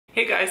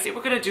Hey guys, today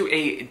we're gonna do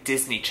a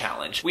Disney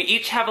challenge. We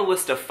each have a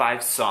list of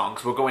 5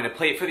 songs. We're going to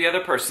play it for the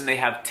other person. They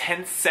have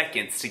 10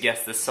 seconds to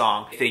guess the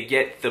song. If they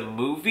get the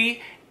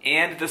movie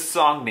and the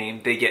song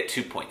name, they get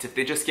 2 points. If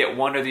they just get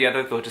one or the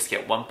other, they'll just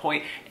get 1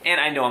 point. And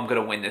I know I'm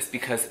gonna win this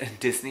because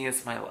Disney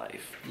is my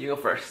life. You go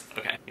first.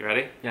 Okay, you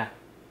ready? Yeah.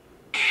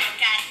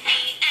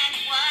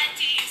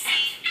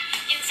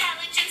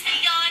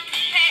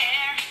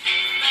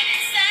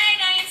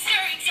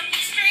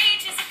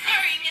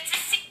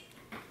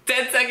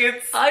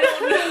 Seconds. I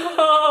don't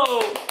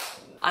know.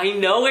 I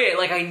know it.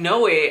 Like, I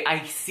know it.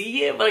 I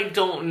see it, but I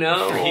don't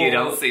know. You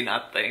don't see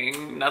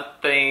nothing.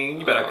 Nothing.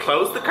 You better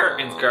close the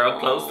curtains, girl.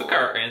 Close the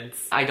curtains.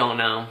 I don't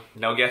know.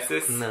 No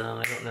guesses? No,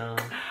 I don't know.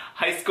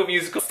 High School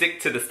Musical.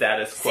 Stick to the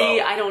status quo.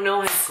 See, I don't know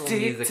High School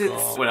Stick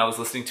Musical. When I was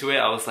listening to it,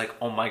 I was like,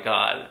 oh my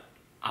god.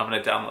 I'm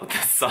gonna download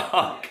this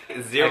song.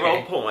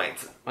 0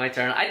 points. My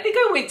turn. I think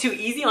I went too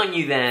easy on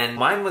you then.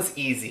 Mine was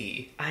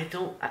easy. I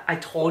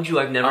told you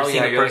I've never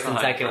seen the first and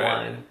second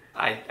one.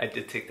 I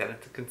did take that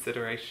into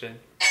consideration. You know,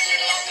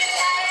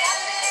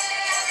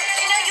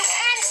 you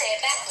can say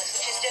it backwards,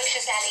 which is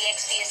Docious Ali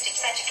Expiastic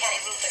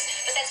Fragicali Rufus,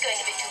 but that's going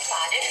a bit too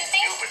far, don't you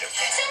think?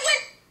 So when...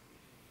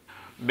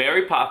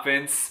 Mary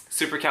Poppins,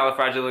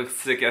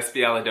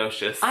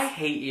 Supercalifragilisticexpialidocious. I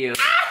hate you.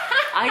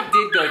 I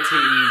did go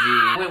too easy.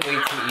 I went way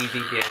too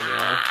easy,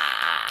 Daniel.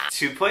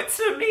 2 points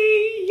to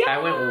me. Yes, I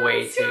went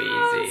way too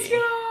easy.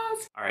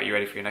 Yes. All right, you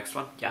ready for your next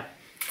one? Yeah.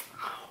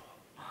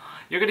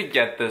 You're gonna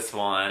get this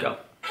one. Go.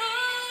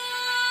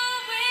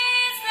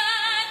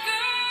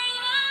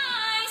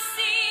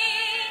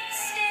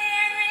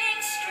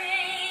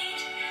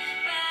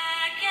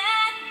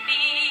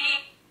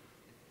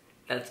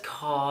 That's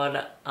called,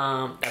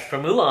 that's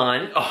from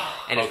Mulan,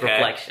 Oh, and it's okay.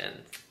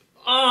 Reflections.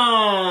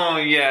 Oh,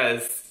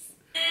 yes.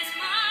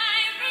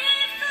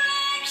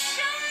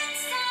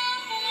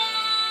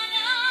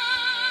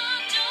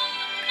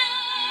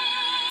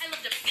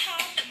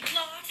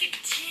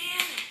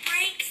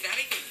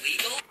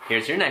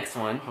 Here's your next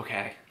one.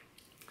 Okay.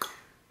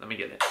 Let me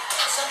get it.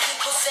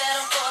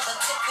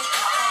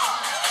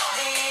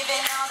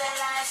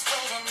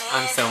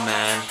 I'm so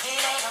mad.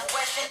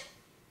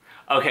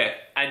 Okay,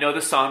 I know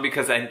the song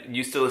because I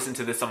used to listen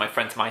to this on my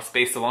friend's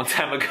MySpace a long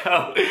time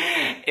ago.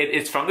 It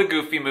is from the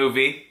Goofy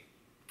movie.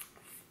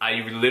 I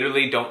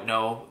literally don't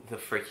know the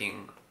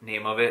freaking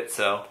name of it,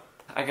 so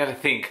I gotta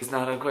think. It's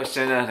not a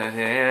question.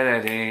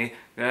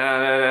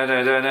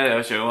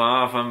 Show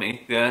off on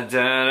me. I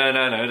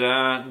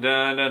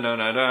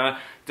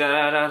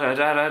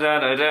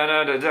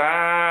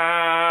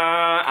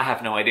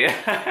have no idea.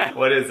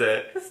 What is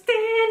it?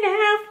 Stand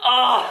up.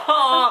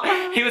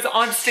 Oh, he was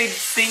on stage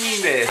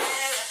singing this.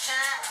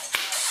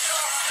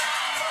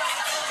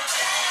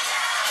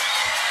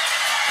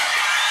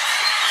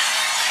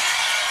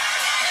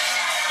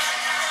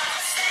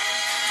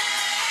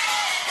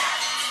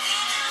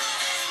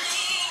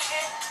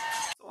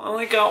 I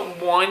only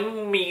got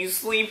 1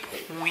 measly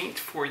point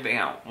for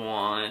that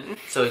one.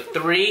 So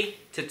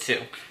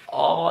 3-2.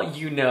 All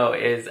you know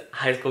is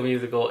High School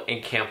Musical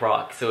and Camp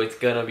Rock, so it's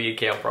gonna be a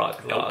Camp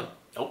Rock song.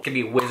 Nope. It could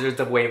be Wizards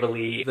of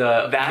Waverly,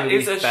 the That movie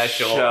is a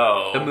special,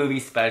 show. the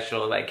movie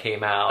special that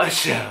came out. A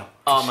show.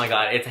 Oh my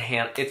god,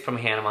 it's from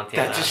Hannah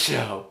Montana. That's a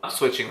show. I'm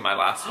switching to my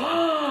last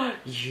one.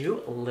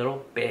 You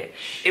little bitch.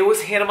 It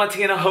was Hannah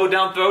Montana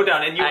Hoedown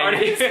Throwdown, and you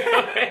already.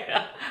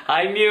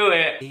 I knew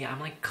it. Yeah, I'm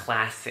like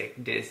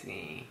classic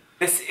Disney.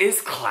 This is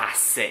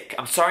classic.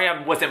 I'm sorry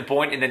I wasn't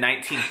born in the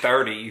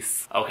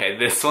 1930s. Okay,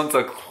 this one's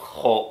a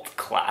cult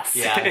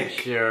classic. Yeah,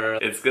 sure.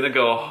 It's gonna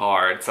go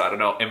hard, so I don't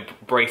know.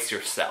 Embrace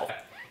yourself.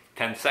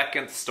 10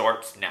 seconds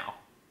starts now.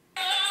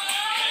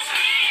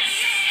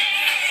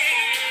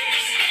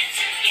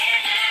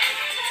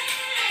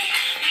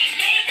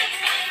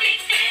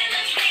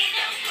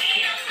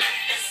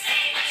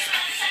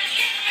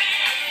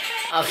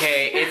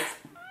 Okay, it's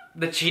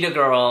the Cheetah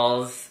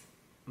Girls,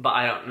 but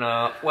I don't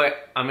know. Wait,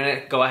 I'm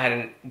gonna go ahead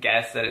and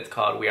guess that it's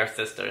called We Are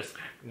Sisters.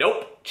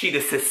 Nope.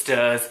 Cheetah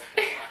Sisters.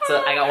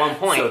 So I got 1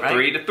 point, So right?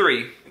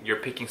 3-3.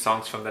 You're picking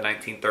songs from the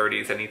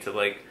 1930s. I need to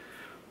like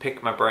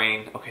pick my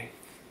brain. Okay,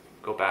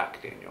 go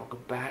back, Daniel. Go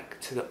back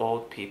to the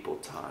old people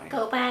time.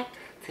 Go back.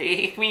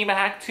 Take me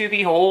back to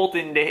the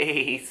olden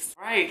days.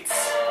 Right.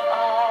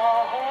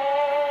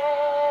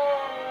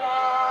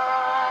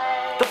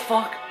 The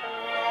fuck?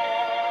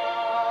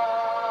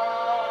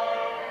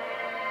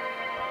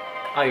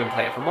 I'll even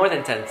play it for more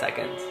than 10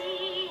 seconds.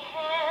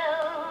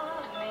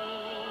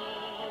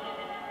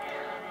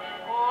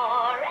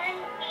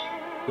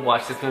 We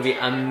watched this movie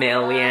a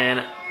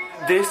million.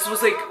 This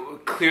was like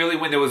clearly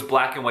when there was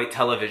black and white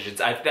televisions.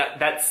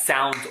 That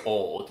sounds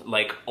old.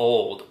 Like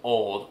old.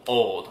 Like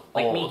old,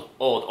 me.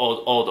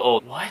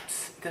 old.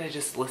 What did I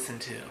just listen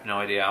to? No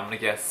idea. I'm gonna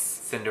guess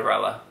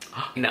Cinderella.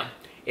 No.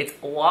 It's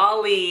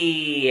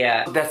WALL-E.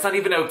 That's not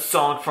even a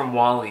song from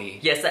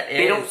WALL-E. Yes, that is.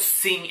 They don't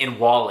sing in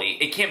WALL-E.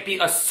 It can't be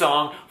a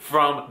song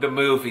from the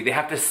movie. They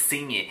have to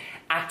sing it,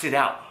 act it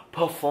out,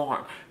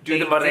 perform, do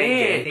the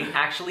merengue. They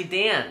actually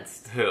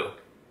danced. Who?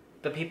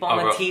 The people on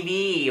the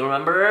TV,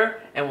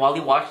 remember? And Wally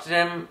watched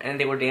them and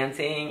they were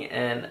dancing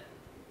and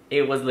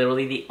it was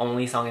literally the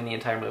only song in the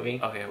entire movie.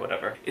 Okay,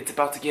 whatever. It's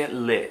about to get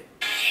lit.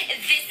 This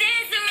is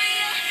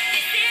real,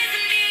 this is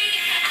me.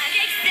 I'm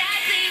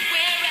exactly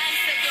where I'm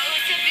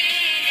supposed to be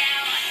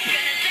now.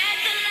 Gonna let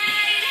the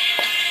light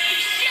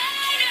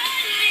shine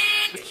on me.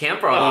 It's Camp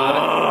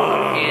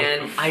Rock.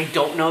 And I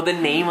don't know the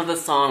name of the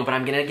song, but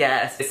I'm gonna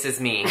guess. This is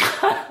me.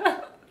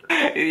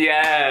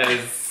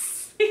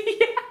 Yes.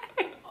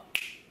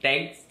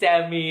 Thanks,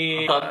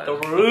 Demi. Come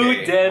through,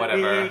 Okay, Demi.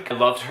 whatever. I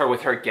loved her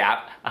with her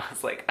gap. I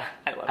was like,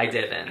 I love her. I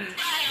didn't.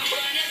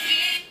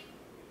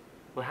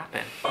 What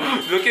happened?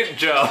 Look at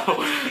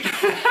Joe.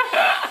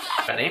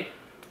 Ready?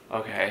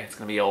 Okay, it's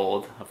gonna be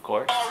old, of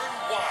course. When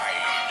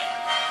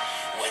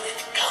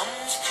it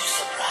comes to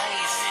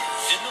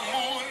surprises in the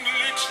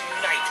moonlit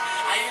night,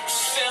 I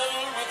excel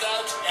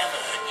without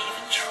ever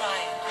even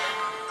trying.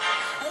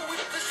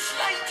 With the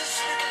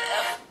slightest little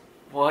effort.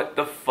 What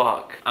the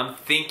fuck? I'm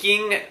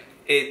thinking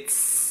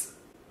it's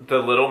The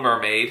Little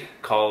Mermaid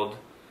called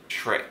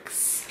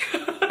Tricks.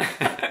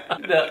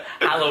 The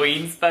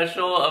Halloween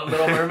special of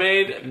Little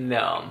Mermaid?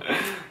 No.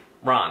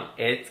 Wrong.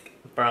 It's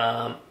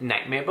from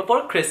Nightmare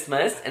Before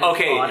Christmas. And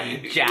it's called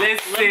Jack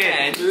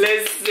Lemmon.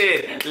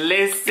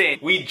 listen.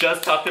 We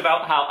just talked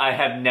about how I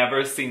have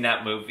never seen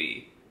that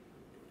movie.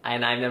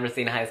 And I've never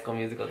seen High School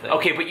Musical too.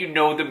 Okay, but you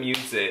know the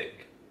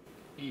music.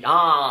 Yes.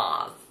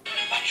 But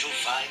you'll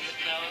find that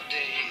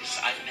nowadays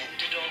I've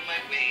mended all my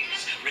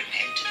ways.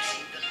 Repentance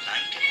in the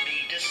light and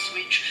made a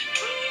switch.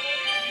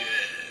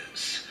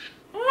 Yes.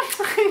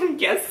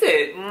 Guess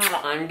it.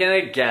 I'm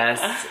gonna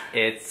guess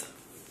it's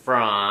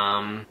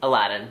from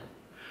Aladdin.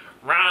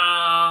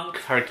 Wrong.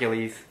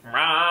 Hercules.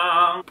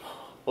 Wrong.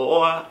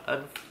 Or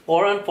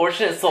Or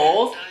Unfortunate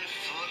Souls. I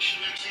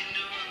fortunately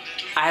knew a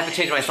little. I have to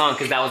change my song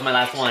because that was my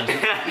last one.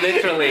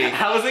 Literally.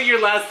 how was it your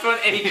last one?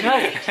 Because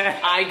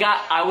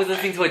I was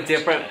listening to a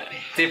different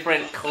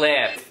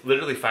clip.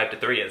 Literally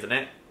 5-3, isn't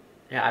it?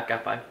 Yeah, I've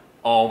got 5.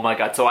 Oh my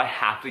god, so I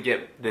have to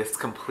get this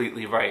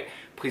completely right.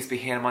 Please Be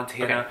Hannah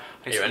Montana, Okay. High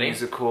You School ready?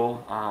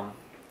 Musical,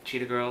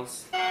 Cheetah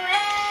Girls.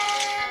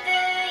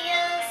 Wherever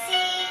you'll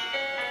see,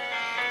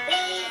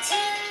 we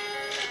two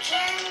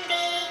can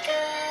be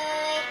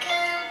good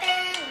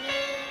company.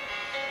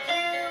 You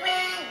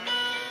and me.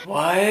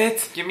 What?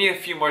 Give me a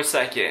few more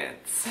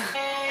seconds.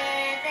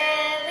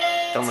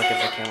 Don't look at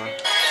the camera.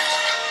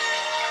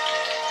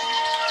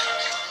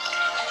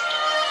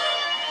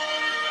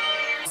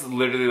 It's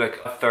literally like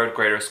a third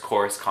grader's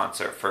chorus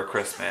concert for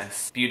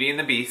Christmas. Beauty and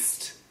the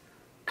Beast,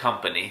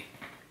 Company.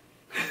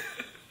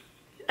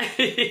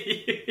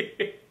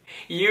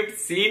 You've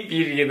seen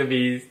Beauty and the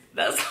Beast.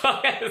 That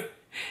song has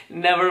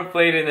never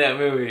played in that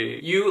movie.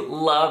 You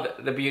love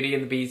the Beauty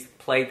and the Beast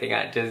play thing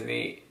at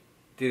Disney.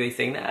 Do they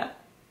sing that?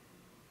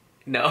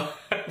 No.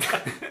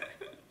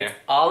 Yeah.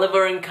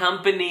 Oliver and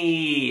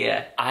Company.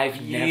 I've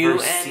You never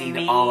and seen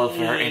Me.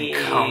 Oliver and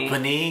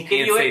Company.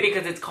 Give you Can't it say-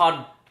 because it's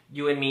called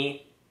You and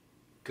Me.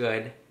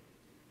 Good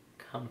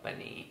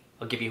company.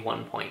 I'll give you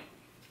 1 point.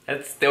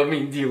 That still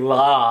means you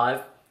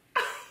lost.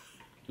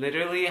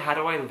 Literally, how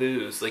do I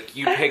lose? Like,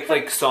 you picked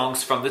like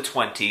songs from the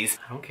 20s.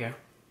 I don't care.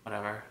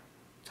 Whatever. I'm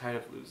tired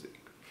of losing.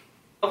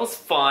 That was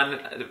fun.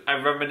 I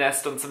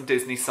reminisced on some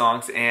Disney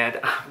songs and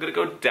I'm gonna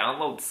go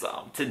download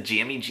some to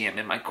jammy jam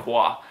in my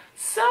quad.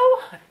 So,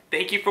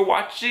 thank you for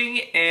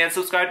watching and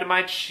subscribe to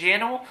my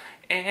channel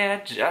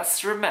and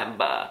just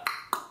remember,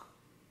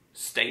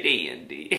 stay dandy.